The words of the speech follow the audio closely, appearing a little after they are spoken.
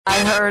I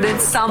heard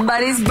it's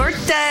somebody's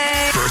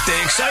birthday.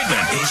 Birthday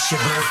excitement. It's your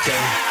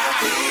birthday.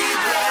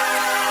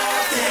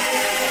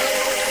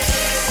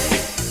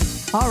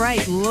 All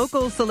right,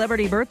 local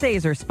celebrity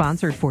birthdays are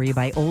sponsored for you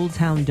by Old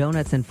Town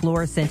Donuts in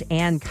Florissant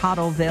and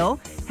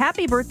Cottleville.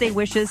 Happy birthday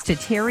wishes to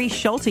Terry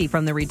Schulte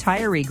from the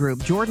retiree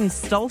group, Jordan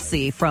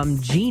Stolze from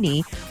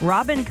Genie,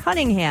 Robin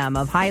Cunningham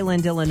of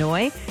Highland,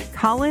 Illinois,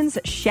 Collins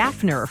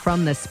Schaffner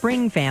from the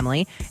Spring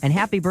family, and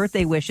happy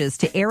birthday wishes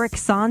to Eric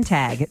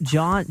Sontag,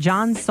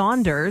 John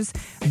Saunders,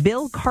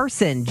 Bill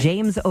Carson,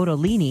 James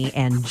Ottolini,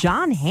 and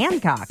John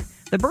Hancock,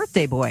 the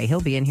birthday boy.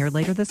 He'll be in here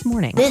later this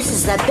morning. This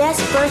is the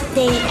best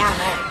birthday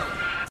ever.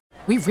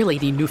 We really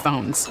need new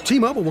phones.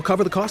 T-Mobile will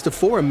cover the cost of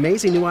 4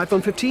 amazing new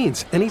iPhone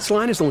 15s, and each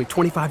line is only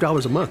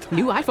 $25 a month.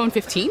 New iPhone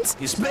 15s?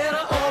 It's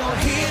better over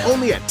here.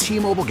 Only at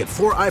T-Mobile, get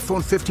 4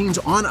 iPhone 15s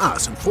on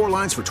us and 4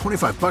 lines for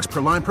 $25 per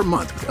line per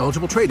month with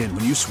eligible trade-in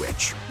when you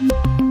switch.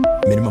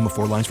 Minimum of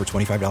 4 lines for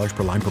 $25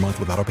 per line per month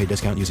with autopay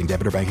discount using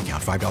debit or bank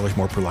account. $5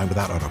 more per line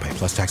without autopay,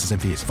 plus taxes and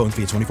fees. Phone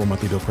fee at 24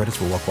 monthly bill credits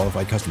for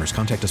well-qualified customers.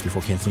 Contact us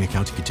before canceling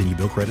account to continue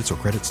bill credits or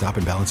credit stop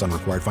and balance on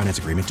required finance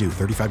agreement due.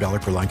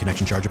 $35 per line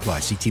connection charge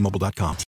applies. See T-Mobile.com.